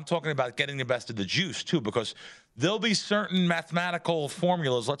lines, I'm talking about getting the best of the juice too, because there'll be certain mathematical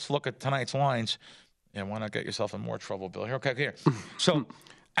formulas. Let's look at tonight's lines. Yeah, why not get yourself in more trouble, Bill? Here. So.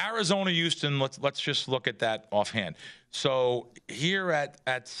 Arizona, Houston, let's just look at that offhand. So here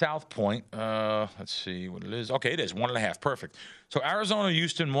at South Point, let's see what it is. Okay, it is 1.5. Perfect. So Arizona,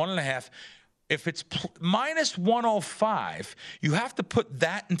 Houston, 1.5. if it's minus 105, you have to put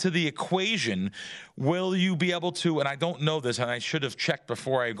that into the equation. Will you be able to, and I don't know this, and I should have checked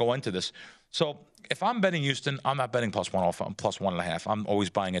before I go into this. So if I'm betting Houston, I'm not betting plus 105, plus 1.5. I'm always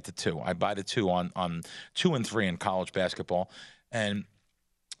buying it to 2. I buy the 2 on 2 and 3 in college basketball. And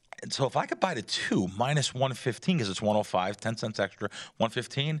so if I could buy the 2 minus 115 because it's 105, 10 cents extra,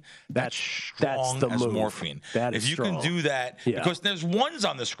 115, that's strong as morphine. That is if you strong. can do that, because there's ones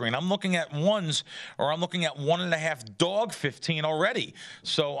on the screen. I'm looking at ones, or I'm looking at 1.5 dog 15 already.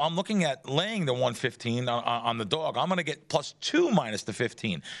 So I'm looking at laying the 115 on the dog. I'm going to get plus 2 minus the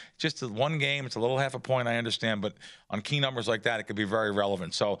 15. Just one game. It's a little half a point, I understand, but on key numbers like that, it could be very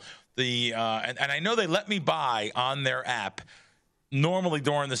relevant. So and I know they let me buy on their app. Normally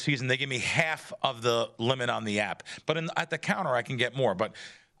during the season, they give me half of the limit on the app. But at the counter, I can get more. But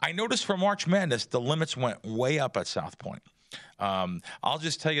I noticed for March Madness, the limits went way up at South Point. I'll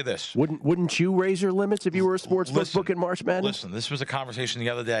just tell you this. Wouldn't you raise your limits if you were a sports book in March Madness? Listen, this was a conversation the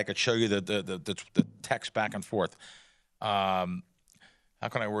other day. I could show you the text back and forth. How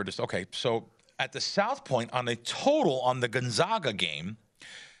can I word this? Okay, so at the South Point, on the total on the Gonzaga game,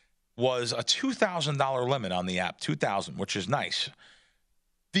 was a $2,000 limit on the app, $2,000, which is nice.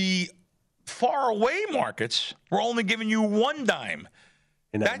 The far away markets were only giving you $1.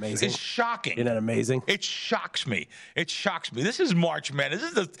 Isn't that amazing? Is shocking. Isn't that amazing? It shocks me. It shocks me. This is March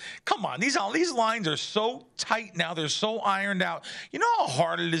Madness. Come on. These lines are so tight now. They're so ironed out. You know how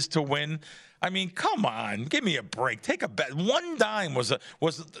hard it is to win? I mean, come on, give me a break. Take a bet. $1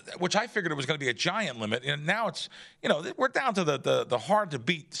 was which I figured it was going to be a giant limit, and now it's we're down to the hard to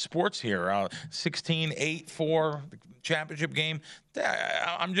beat sports here. 16, 8, 4 championship game.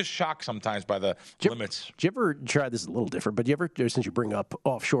 I'm just shocked sometimes by the limits. Do you ever try this? Is a little different, but do you ever, since you bring up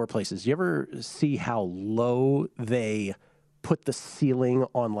offshore places, do you ever see how low they put the ceiling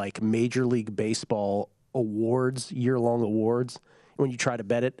on like Major League Baseball awards, year-long awards, when you try to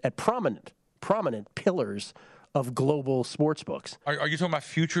bet it at prominent pillars of global sports books? Are you talking about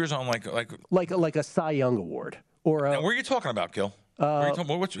futures on like a Cy Young award or where are you talking about, Gil? Where are you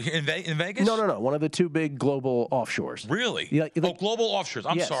talking about? In Vegas? No. One of the 2 big global offshores. Really? Global offshores.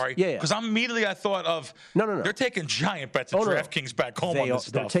 I'm sorry. Yeah. Because immediately I thought of no. They're taking giant bets at DraftKings back home on this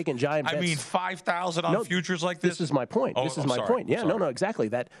stuff. They're taking giant bets. I mean, 5,000 on futures like this. This is my point. Point. Yeah, no, exactly.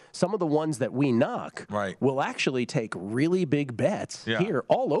 That some of the ones that we knock will actually take really big bets here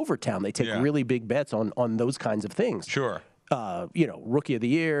all over town. They take really big bets on those kinds of things. Sure. Rookie of the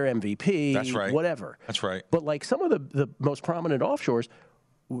year, MVP, that's right. Whatever. That's right. But like some of the most prominent offshores,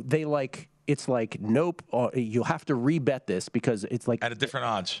 it's like nope, you'll have to rebet this because it's like at different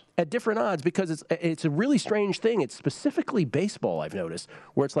odds. At different odds because it's a really strange thing. It's specifically baseball, I've noticed,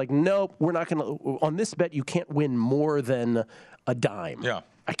 where it's like nope, we're not going to on this bet you can't win more than a dime. Yeah.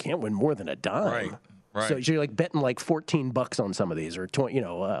 I can't win more than a dime. Right. So you're like betting like $14 on some of these, or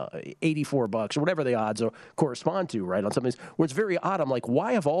 $84 or whatever the odds correspond to, right? On some of these, where it's very odd. I'm like,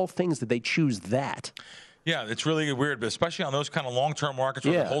 why of all things did they choose that? Yeah, it's really weird, but especially on those kind of long-term markets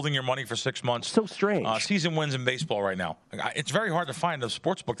where they're holding your money for 6 months. So strange. Season wins in baseball right now. It's very hard to find a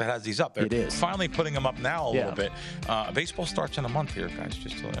sports book that has these up. They're finally putting them up now a little bit. Baseball starts in a month here, guys.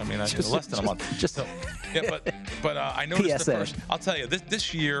 Less than a month. But I noticed the first. I'll tell you,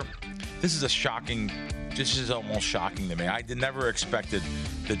 this year, this is almost shocking to me. I never expected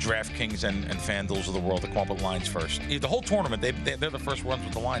the DraftKings and FanDuels of the world to come up with lines first. The whole tournament, they're the first ones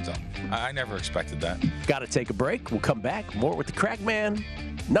with the lines up. I never expected that. Got to take a break. We'll come back. More with the Crackman.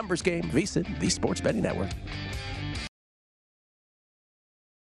 Numbers Game, VSiN, the Sports Betting Network.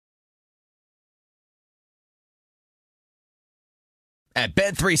 At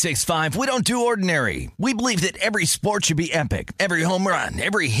Bet365, we don't do ordinary. We believe that every sport should be epic. Every home run,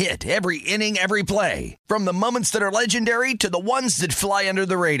 every hit, every inning, every play. From the moments that are legendary to the ones that fly under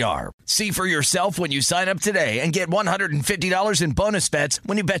the radar. See for yourself when you sign up today and get $150 in bonus bets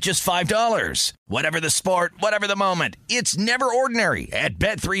when you bet just $5. Whatever the sport, whatever the moment, it's never ordinary at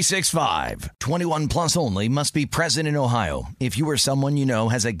Bet365. 21 plus only. Must be present in Ohio. If you or someone you know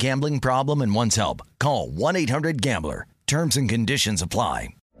has a gambling problem and wants help, call 1-800-GAMBLER. Terms and conditions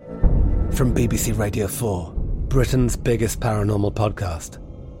apply. From BBC Radio 4, Britain's biggest paranormal podcast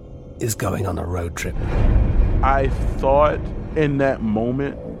is going on a road trip. I thought in that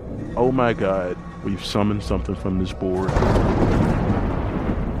moment, oh my God, we've summoned something from this board.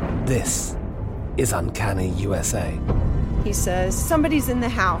 This is Uncanny USA. He says, somebody's in the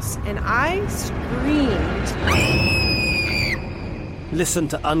house, and I screamed. Listen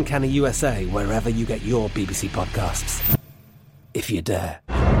to Uncanny USA wherever you get your BBC podcasts, if you dare.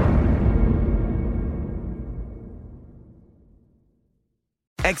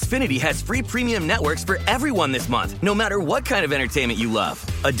 Xfinity has free premium networks for everyone this month, no matter what kind of entertainment you love.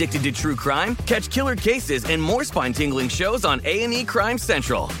 Addicted to true crime? Catch killer cases and more spine-tingling shows on A&E Crime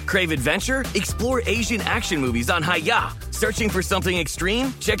Central. Crave adventure? Explore Asian action movies on Hi-Ya. Searching for something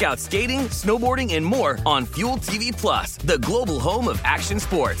extreme? Check out skating, snowboarding, and more on Fuel TV Plus, the global home of action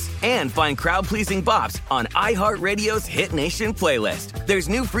sports. And find crowd-pleasing bops on iHeartRadio's Hit Nation playlist. There's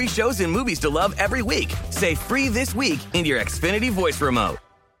new free shows and movies to love every week. Say free this week in your Xfinity voice remote.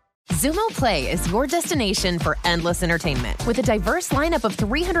 Xumo Play is your destination for endless entertainment. With a diverse lineup of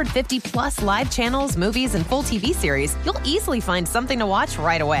 350-plus live channels, movies, and full TV series, you'll easily find something to watch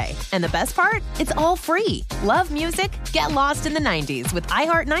right away. And the best part? It's all free. Love music? Get lost in the 90s with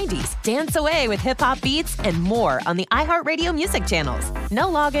iHeart 90s, dance away with hip-hop beats, and more on the iHeartRadio music channels. No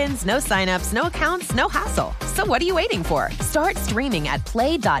logins, no signups, no accounts, no hassle. So what are you waiting for? Start streaming at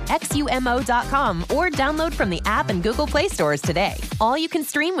play.xumo.com or download from the app and Google Play stores today. All you can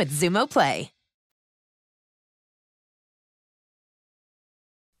stream with Xumo Play.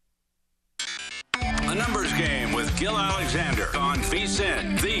 A numbers game with Gil Alexander on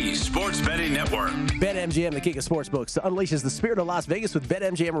VSiN, the Sports Betting Network. BetMGM, the king of sportsbooks, unleashes the spirit of Las Vegas with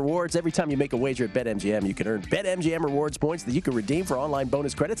BetMGM rewards. Every time you make a wager at BetMGM, you can earn BetMGM rewards points that you can redeem for online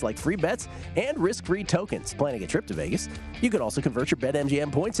bonus credits like free bets and risk-free tokens. Planning a trip to Vegas? You can also convert your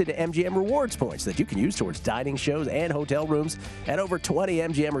BetMGM points into MGM rewards points that you can use towards dining, shows, and hotel rooms at over 20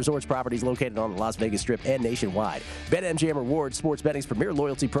 MGM Resorts properties located on the Las Vegas Strip and nationwide. BetMGM rewards, sports betting's premier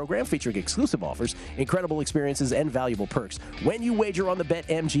loyalty program featuring exclusive offers, incredible experiences, and valuable perks when you wager on the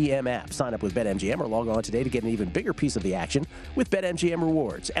BetMGM app. Sign up with BetMGM or log on today to get an even bigger piece of the action with BetMGM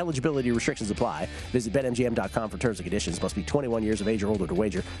rewards. Eligibility restrictions apply. Visit BetMGM.com for terms and conditions. Must be 21 years of age or older to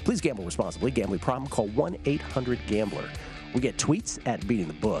wager. Please gamble responsibly. Gambling problem? Call 1-800-GAMBLER. We get tweets at Beating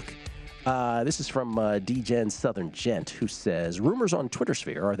the Book. This is from D-Gen Southern Gent, who says, rumors on Twitter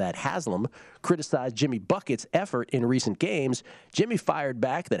sphere are that Haslam criticized Jimmy Bucket's effort in recent games. Jimmy fired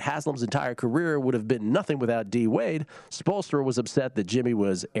back that Haslam's entire career would have been nothing without D. Wade. Spoelstra was upset that Jimmy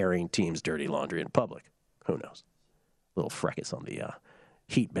was airing team's dirty laundry in public. Who knows? Little fracas on the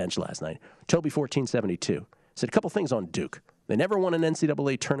Heat bench last night. Toby1472 said a couple things on Duke. They never won an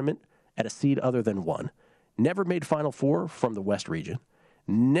NCAA tournament at a seed other than one. Never made Final Four from the West region.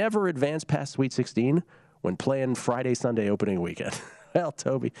 Never advanced past Sweet 16 when playing Friday, Sunday opening weekend. Well,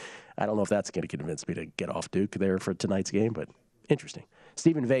 Toby, I don't know if that's going to convince me to get off Duke there for tonight's game, but interesting.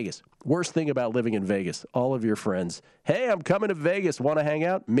 Steven Vegas, worst thing about living in Vegas, all of your friends. Hey, I'm coming to Vegas. Want to hang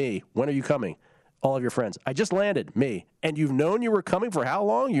out? Me. When are you coming? All of your friends. I just landed. Me. And you've known you were coming for how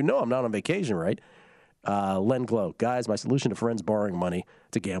long? You know I'm not on vacation, right? Len Glow. Guys, my solution to friends borrowing money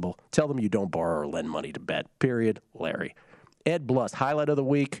to gamble, tell them you don't borrow or lend money to bet. Period. Larry. Ed Bluss, highlight of the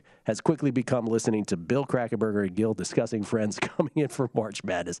week, has quickly become listening to Bill Krackomberger and Gil discussing friends coming in for March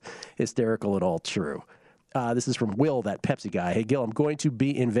Madness. Hysterical and all true. This is from Will, that Pepsi guy. Hey, Gil, I'm going to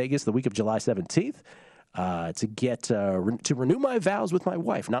be in Vegas the week of July 17th to renew my vows with my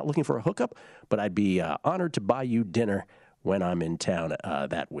wife. Not looking for a hookup, but I'd be honored to buy you dinner when I'm in town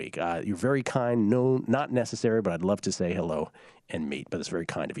that week. You're very kind. No, not necessary, but I'd love to say hello and meet. But it's very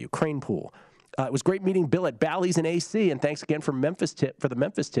kind of you. Crane Pool. It was great meeting Bill at Bally's in AC, and thanks again for the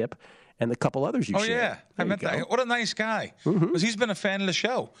Memphis tip and the couple others you shared. Oh, yeah. I met that. What a nice guy. Because he's been a fan of the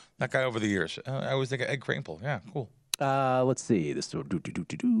show, that guy over the years. I always think of Ed Kranepool. Yeah, cool. Let's see. This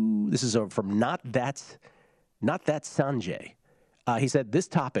is from Not That Sanjay. He said, this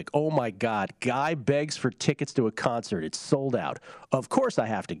topic, oh, my God, guy begs for tickets to a concert. It's sold out. Of course I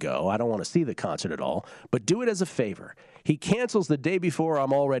have to go. I don't want to see the concert at all, but do it as a favor. He cancels the day before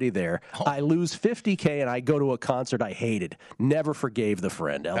I'm already there. Oh. I lose $50K and I go to a concert I hated. Never forgave the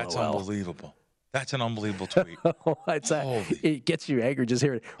friend. LOL. That's unbelievable. That's an unbelievable tweet. It gets you angry just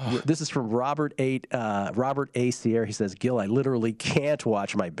hearing it. This is from Robert A. Sierra. He says, Gil, I literally can't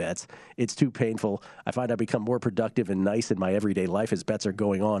watch my bets. It's too painful. I find I become more productive and nice in my everyday life as bets are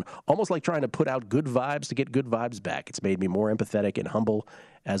going on, almost like trying to put out good vibes to get good vibes back. It's made me more empathetic and humble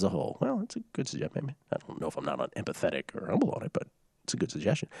as a whole. Well, it's a good suggestion. I don't know if I'm not empathetic or humble on it, but it's a good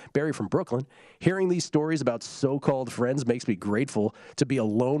suggestion. Barry from Brooklyn. Hearing these stories about so-called friends makes me grateful to be a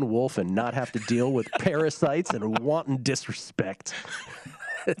lone wolf and not have to deal with parasites and wanton disrespect.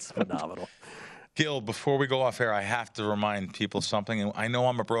 It's phenomenal. Gil, before we go off air, I have to remind people something. And I know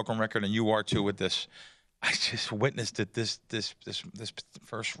I'm a broken record, and you are too with this. I just witnessed it this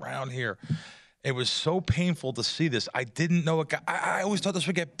first round here. It was so painful to see this. I didn't know it got. I always thought this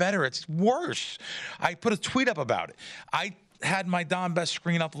would get better. It's worse. I put a tweet up about it. I had my Don Best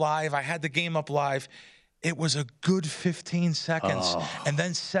screen up live. I had the game up live. It was a good 15 seconds. And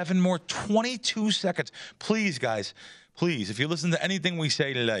then 7 more, 22 seconds. Please, guys, please, if you listen to anything we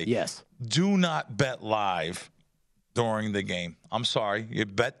say today, yes, do not bet live during the game. I'm sorry. You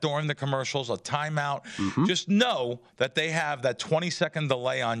bet during the commercials, a timeout. Just know that they have that 20-second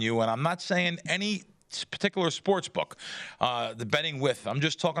delay on you. And I'm not saying any particular sports book, the betting with. I'm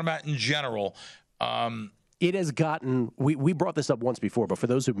just talking about in general. It has gotten, we brought this up once before, but for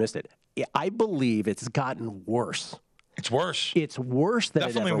those who missed it, I believe it's gotten worse. It's worse. It's worse than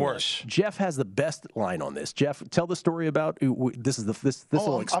definitely it ever worse. Was. Jeff has the best line on this. Jeff, tell the story about this. Is this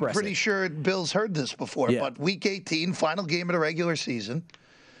will express I'm pretty sure Bill's heard this before. Yeah. But Week 18, final game of the regular season,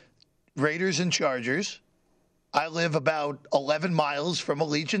 Raiders and Chargers. I live about 11 miles from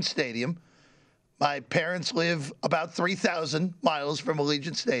Allegiant Stadium. My parents live about 3,000 miles from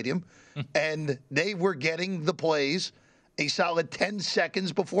Allegiant Stadium, and they were getting the plays a solid 10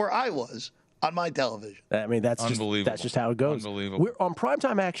 seconds before I was on my television. I mean, that's just how it goes. Unbelievable. We're on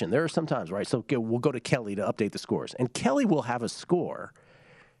primetime action. There are some times, right? So we'll go to Kelly to update the scores. And Kelly will have a score,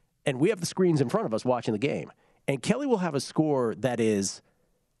 and we have the screens in front of us watching the game. And Kelly will have a score that is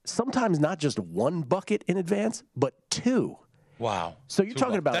sometimes not just one bucket in advance, but two. Wow. So you're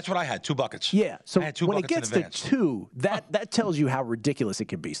talking about... That's what I had, 2 buckets. Yeah. So I had 2 when it buckets gets in to 2, that tells you how ridiculous it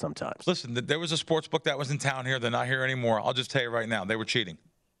can be sometimes. Listen, there was a sports book that was in town here. They're not here anymore. I'll just tell you right now. They were cheating.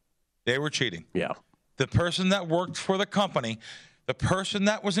 They were cheating. Yeah. The person that worked for the company, the person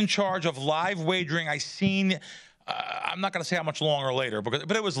that was in charge of live wagering, I seen... I'm not going to say how much longer later,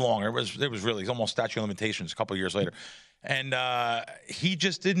 but it was longer. It was really almost statute of limitations a couple of years later, and he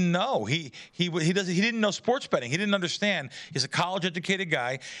just didn't know. He didn't know sports betting. He didn't understand. He's a college educated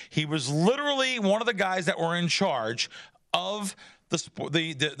guy. He was literally one of the guys that were in charge of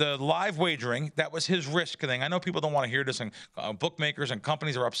the live wagering. That was his risk thing. I know people don't want to hear this, and bookmakers and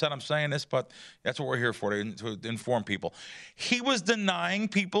companies are upset I'm saying this, but that's what we're here for, to inform people. He was denying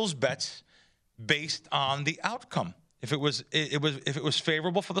people's bets based on the outcome. If it was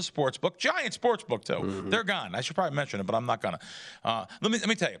favorable for the sports book, giant sports book too, they're gone. I should probably mention it, but I'm not gonna. Let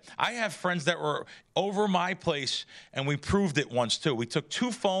me tell you, I have friends that were over my place, and we proved it once too. We took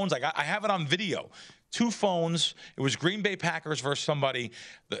 2 phones. I have it on video. 2 phones. It was Green Bay Packers versus somebody.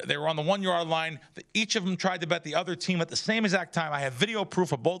 They were on the 1-yard line. Each of them tried to bet the other team at the same exact time. I have video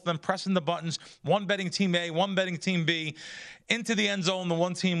proof of both of them pressing the buttons. One betting team A, one betting team B. Into the end zone, the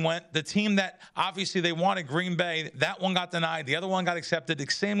one team went. The team that obviously they wanted, Green Bay, that one got denied. The other one got accepted.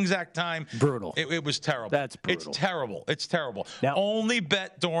 The same exact time. Brutal. It was terrible. That's brutal. It's terrible. It's terrible. Now, only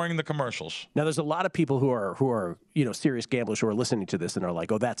bet during the commercials. Now, there's a lot of people who are serious gamblers who are listening to this and are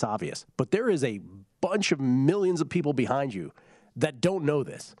like, oh, that's obvious. But there is a bunch of millions of people behind you that don't know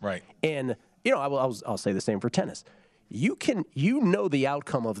this. Right. And, I'll say the same for tennis. You know the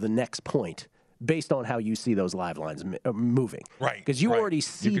outcome of the next point based on how you see those live lines moving. Right. Because you already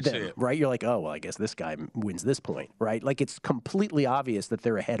see them, see right? You're like, oh, well, I guess this guy wins this point, right? Like, it's completely obvious that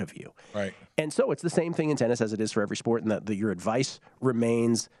they're ahead of you. Right. And so it's the same thing in tennis as it is for every sport, and that your advice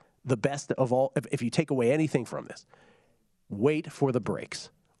remains the best of all. If you take away anything from this, wait for the breaks.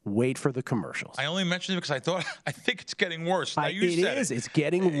 Wait for the commercials. I only mentioned it because I think it's getting worse. Now, you said it is. It's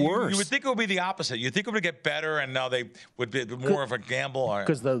getting worse. You would think it would be the opposite. You think it would get better, and now they would be more of a gamble.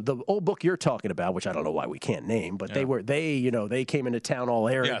 Because the old book you're talking about, which I don't know why we can't name, but they came into town all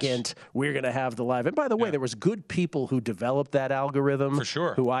arrogant. Yes. We're going to have the live. And by the way, there was good people who developed that algorithm. For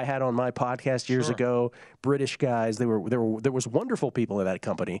sure. Who I had on my podcast years ago. British guys. There was wonderful people in that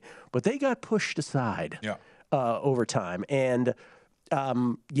company, but they got pushed aside. Over time. And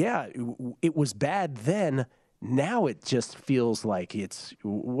it was bad then. Now it just feels like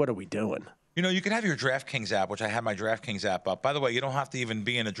what are we doing? You can have your DraftKings app, which I have my DraftKings app up. By the way, you don't have to even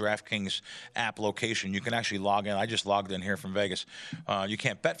be in a DraftKings app location. You can actually log in. I just logged in here from Vegas. You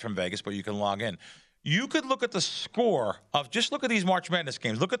can't bet from Vegas, but you can log in. You could look at the score just look at these March Madness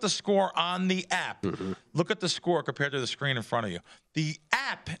games. Look at the score on the app. Look at the score compared to the screen in front of you. The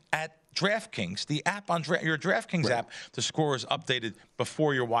app at DraftKings, the app on your DraftKings app, the score is updated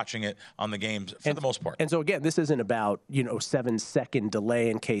before you're watching it on the games for the most part. And so again, this isn't about 7-second delay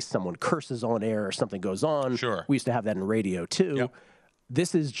in case someone curses on air or something goes on. Sure, we used to have that in radio too. Yep.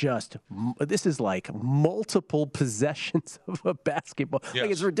 This is like multiple possessions of a basketball. Yes.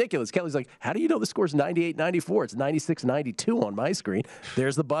 Like, it's ridiculous. Kelly's like, how do you know the score's 98-94? It's 96-92 on my screen.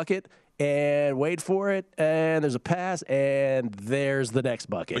 There's the bucket, and wait for it, and there's a pass, and there's the next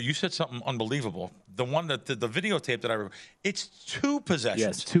bucket. But you said something unbelievable. The one that the videotape that it's 2 possessions.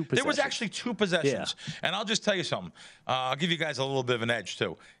 Yes, 2 possessions. There was actually 2 possessions. Yeah. And I'll just tell you something. I'll give you guys a little bit of an edge,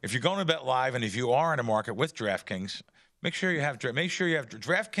 too. If you're going to bet live, and if you are in a market with DraftKings, Make sure you have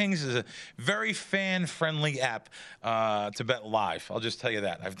DraftKings is a very fan-friendly app to bet live. I'll just tell you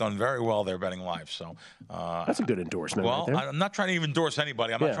that. I've done very well there betting live. So that's a good endorsement. Well, right there. I'm not trying to even endorse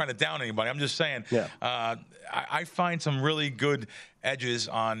anybody. I'm not trying to down anybody. I'm just saying I find some really good edges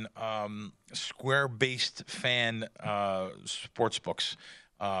on Square-based fan sports books.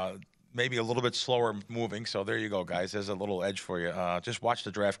 Maybe a little bit slower moving. So there you go, guys. There's a little edge for you. Just watch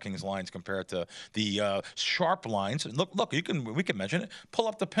the DraftKings lines compared to the sharp lines. Look, we can mention it. Pull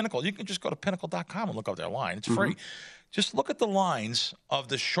up the Pinnacle. You can just go to pinnacle.com and look up their line. It's free. Just look at the lines of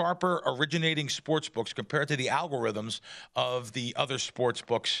the sharper originating sports books compared to the algorithms of the other sports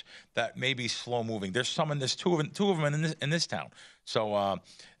books that may be slow moving. There's some in this, two of them in this town. So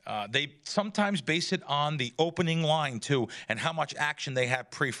they sometimes base it on the opening line, too, and how much action they have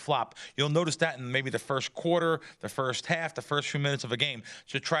pre-flop. You'll notice that in maybe the first quarter, the first half, the first few minutes of a game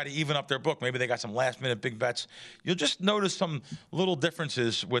to try to even up their book. Maybe they got some last-minute big bets. You'll just notice some little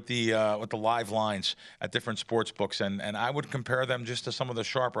differences with the live lines at different sports books, and I would compare them just to some of the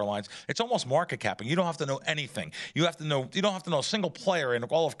sharper lines. It's almost market capping. You don't have to know anything. You don't have to know a single player in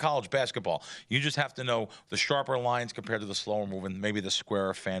all of college basketball. You just have to know the sharper lines compared to the slower moving, maybe the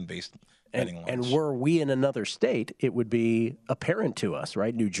Square fan-based betting lines. And were we in another state, it would be apparent to us,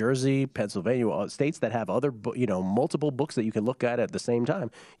 right? New Jersey, Pennsylvania, states that have other, multiple books that you can look at the same time.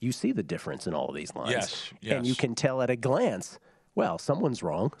 You see the difference in all of these lines. Yes. And you can tell at a glance, well, someone's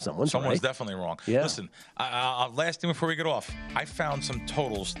wrong. Someone's right. Definitely wrong. Yeah. Listen, last thing before we get off, I found some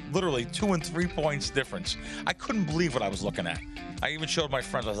totals, literally 2 and 3 points difference. I couldn't believe what I was looking at. I even showed my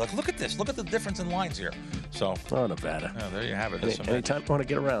friends. I was like, look at this. Look at the difference in lines here. So, Nevada. Yeah, there you have it. Anytime you want to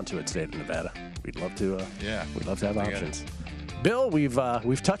get around to it, state of Nevada, we'd love to. We'd love to have options. Bill, we've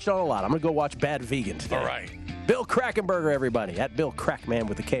touched on a lot. I'm going to go watch Bad Vegan today. All right. Bill Krackomberger, everybody, at Bill Crackman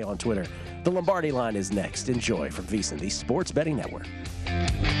with a K on Twitter. The Lombardi Line is next. Enjoy from VSiN, the Sports Betting Network.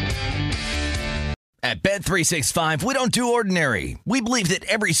 At Bet365, we don't do ordinary. We believe that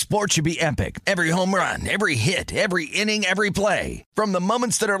every sport should be epic. Every home run, every hit, every inning, every play. From the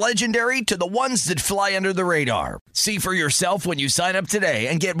moments that are legendary to the ones that fly under the radar. See for yourself when you sign up today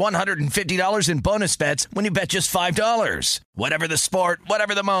and get $150 in bonus bets when you bet just $5. Whatever the sport,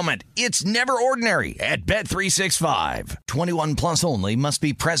 whatever the moment, it's never ordinary at Bet365. 21 plus only. Must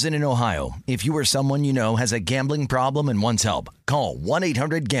be present in Ohio. If you or someone you know has a gambling problem and wants help, call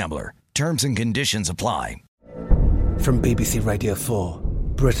 1-800-GAMBLER. Terms and conditions apply. From BBC Radio 4,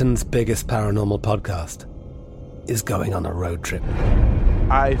 Britain's biggest paranormal podcast is going on a road trip.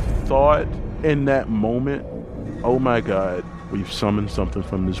 I thought in that moment, oh my God, we've summoned something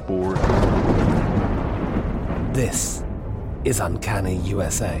from this board. This is Uncanny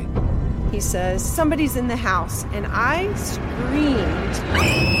USA. He says, somebody's in the house, and I screamed.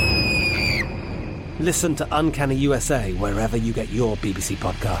 Listen to Uncanny USA wherever you get your BBC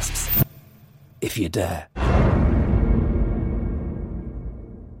podcasts, if you dare.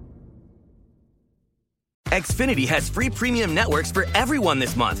 Xfinity has free premium networks for everyone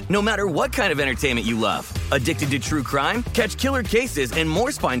this month, no matter what kind of entertainment you love. Addicted to true crime? Catch killer cases and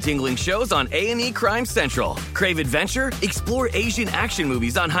more spine-tingling shows on A&E Crime Central. Crave adventure? Explore Asian action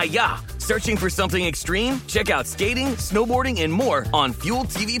movies on Hi-YAH. Searching for something extreme? Check out skating, snowboarding, and more on Fuel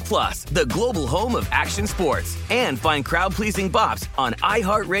TV Plus, the global home of action sports. And find crowd-pleasing bops on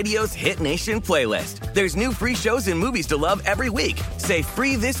iHeartRadio's Hit Nation playlist. There's new free shows and movies to love every week. Say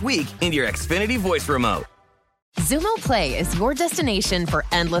free this week in your Xfinity voice remote. Xumo Play is your destination for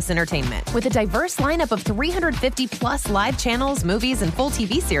endless entertainment. With a diverse lineup of 350 plus live channels, movies, and full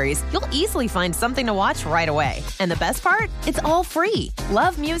TV series, you'll easily find something to watch right away. And the best part? It's all free.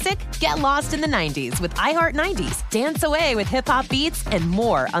 Love music? Get lost in the 90s with iHeart 90s, dance away with hip-hop beats, and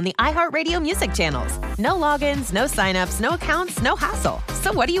more on the iHeartRadio music channels. No logins, no signups, no accounts, no hassle.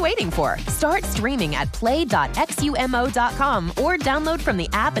 So what are you waiting for? Start streaming at play.xumo.com or download from the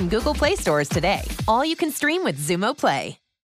app and Google Play stores today. All you can stream with Xumo Play.